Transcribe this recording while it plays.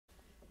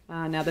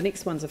Now the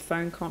next one's a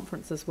phone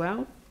conference as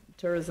well.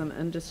 Tourism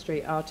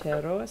Industry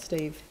Aotearoa,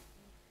 Steve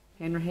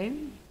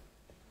Hanrahan.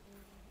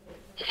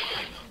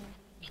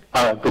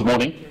 Good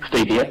morning,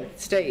 Steve here.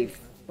 Steve,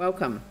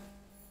 welcome.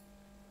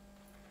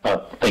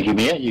 Thank you,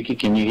 Mayor.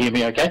 Can you hear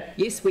me okay?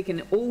 Yes, we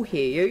can all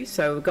hear you.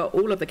 So we've got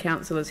all of the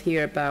councillors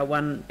here, bar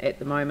one at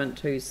the moment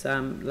who's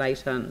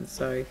late in.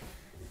 So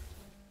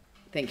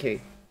thank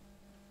you.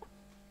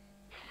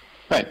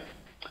 Great.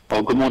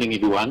 Well, good morning,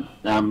 everyone.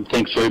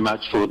 Thanks very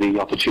much for the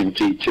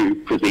opportunity to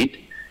present.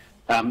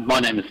 My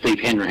name is Steve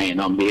Hanrahan.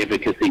 I'm the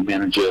Advocacy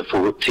Manager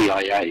for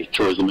TIA,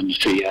 Tourism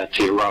Industry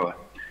Aotearoa.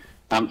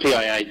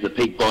 TIA is the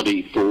peak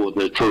body for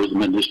the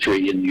tourism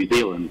industry in New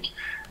Zealand.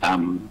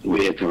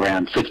 We have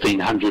around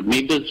 1,600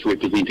 members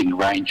representing a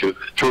range of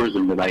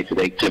tourism-related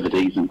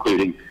activities,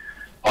 including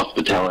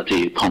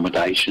hospitality,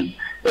 accommodation,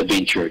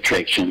 adventure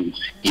attractions,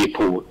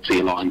 airports,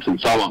 airlines, and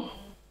so on.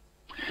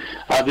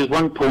 There's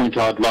one point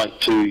I'd like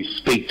to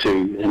speak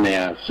to in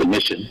our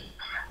submission,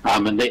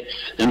 and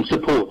that's in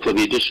support for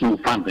the additional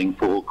funding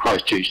for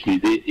Christchurch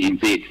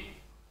NZ. It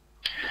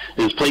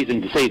is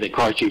pleasing to see that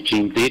Christchurch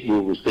NZ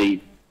will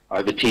receive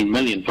over 10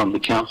 million from the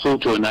council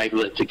to enable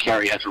it to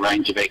carry out a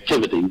range of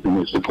activities, and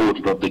we're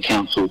supportive of the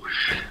council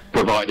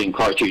providing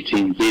Christchurch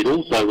NZ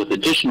also with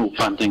additional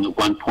funding of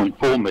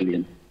 1.4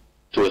 million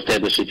to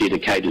establish a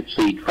dedicated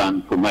seed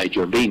fund for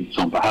major events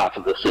on behalf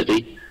of the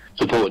city,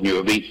 support new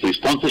events through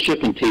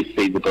sponsorship and test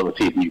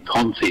feasibility of new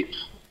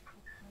concepts.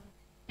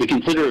 We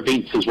consider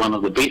events as one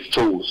of the best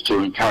tools to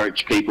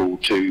encourage people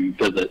to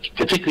visit,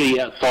 particularly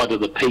outside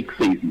of the peak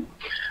season.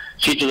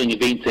 Scheduling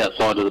events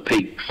outside of the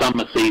peak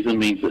summer season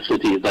means the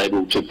city is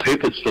able to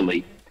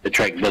purposefully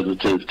attract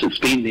visitors to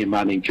spend their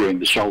money during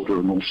the shoulder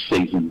and off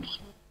seasons.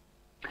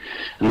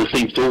 And this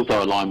seems to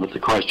also align with the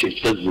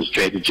Christchurch visitor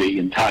strategy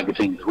in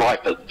targeting the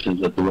right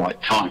visitors at the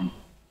right time.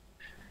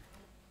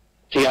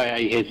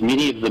 TIA has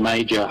many of the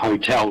major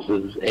hotels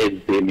as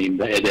our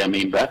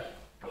member.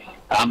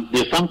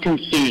 There's some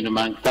concern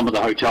among some of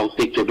the hotel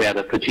sector about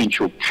a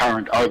potential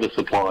current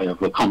oversupply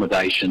of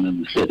accommodation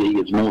in the city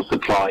as more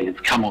supply has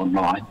come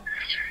online,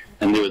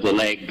 and there is a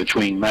lag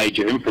between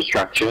major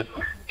infrastructure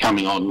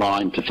coming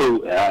online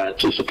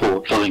to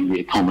support filling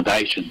the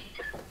accommodation.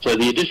 So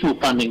the additional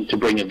funding to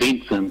bring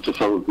events in to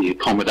fill the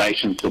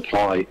accommodation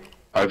supply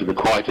over the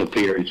quieter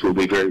periods will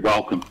be very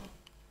welcome.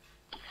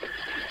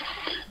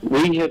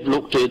 We have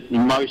looked at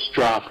most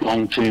draft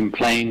long-term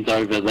plans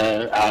over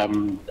the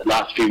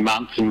last few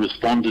months and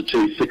responded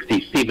to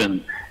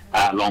 67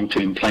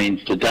 long-term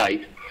plans to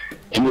date.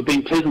 And we've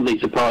been pleasantly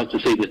surprised to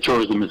see that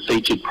tourism is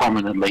featured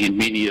prominently in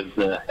many of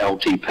the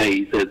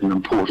LTPs as an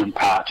important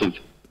part of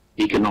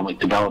economic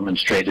development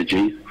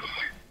strategies.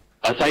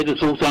 I say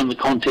this also in the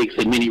context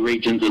that many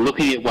regions are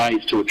looking at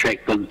ways to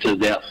attract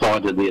visitors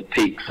outside of their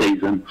peak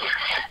season,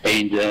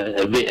 and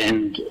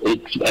events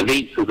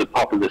is a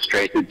popular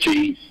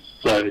strategy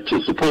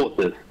to support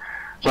this.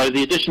 So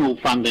the additional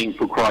funding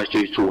for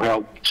Christchurch will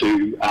help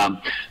to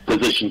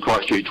position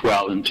Christchurch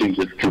well in terms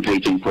of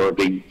competing for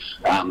events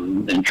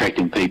and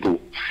attracting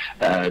people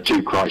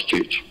to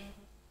Christchurch.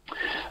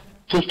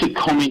 Just to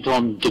comment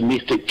on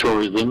domestic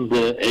tourism,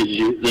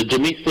 the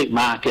domestic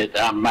market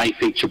may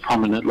feature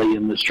prominently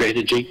in the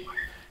strategy.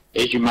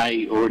 As you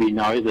may already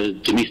know, the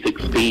domestic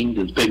spend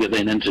is bigger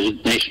than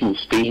international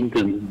spend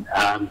in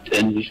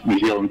New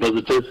Zealand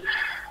visitors.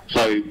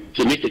 So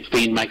domestic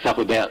spend makes up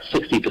about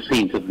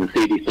 60% of the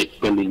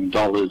 $36 billion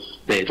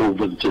that all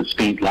visitors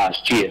spent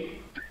last year.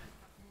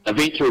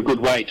 Events are a good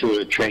way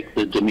to attract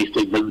the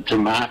domestic visitor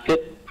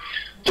market.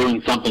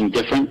 Doing something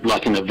different,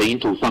 like an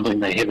event or something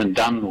they haven't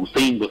done or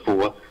seen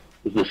before,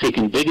 is the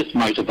second biggest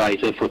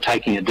motivator for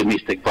taking a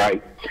domestic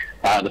break,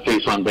 the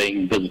first one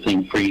being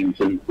visiting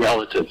friends and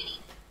relatives.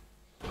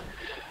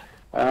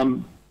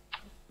 And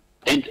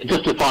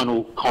just a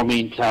final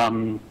comment,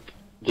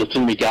 just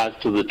in regards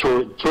to the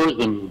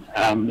tourism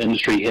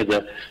industry has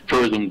a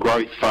tourism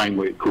growth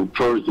framework called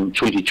Tourism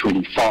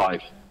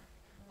 2025.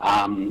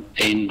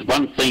 And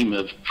one theme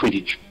of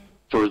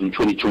Tourism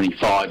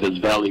 2025 is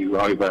value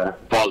over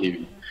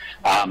volume.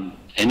 And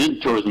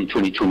in Tourism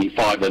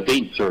 2025,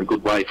 events are a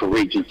good way for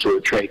regions to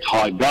attract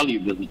high-value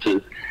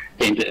visitors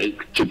and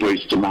to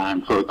boost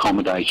demand for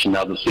accommodation and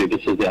other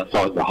services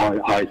outside the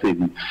high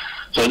season.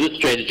 So this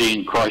strategy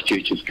in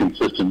Christchurch is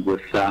consistent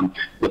with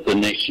the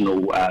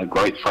national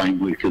growth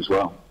framework as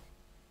well.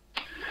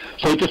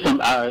 So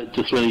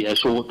just really a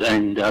short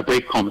and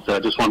brief comment that I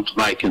just want to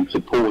make in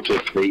support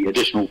of the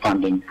additional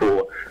funding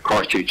for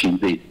Christchurch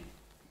NZ.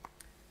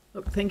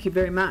 Look, thank you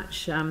very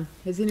much.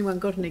 Has anyone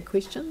got any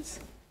questions?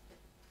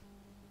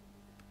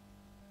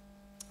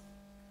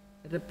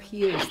 It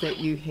appears that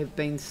you have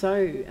been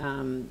so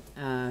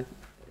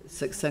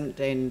succinct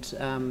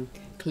and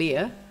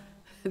clear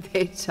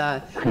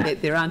that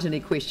there aren't any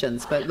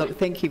questions. But look,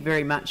 thank you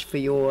very much for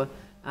your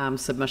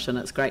submission.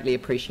 It's greatly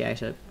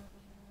appreciated.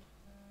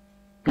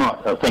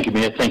 Right, thank you,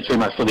 Mayor. Thanks very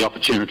much for the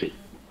opportunity.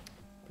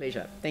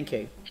 Pleasure. Thank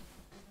you.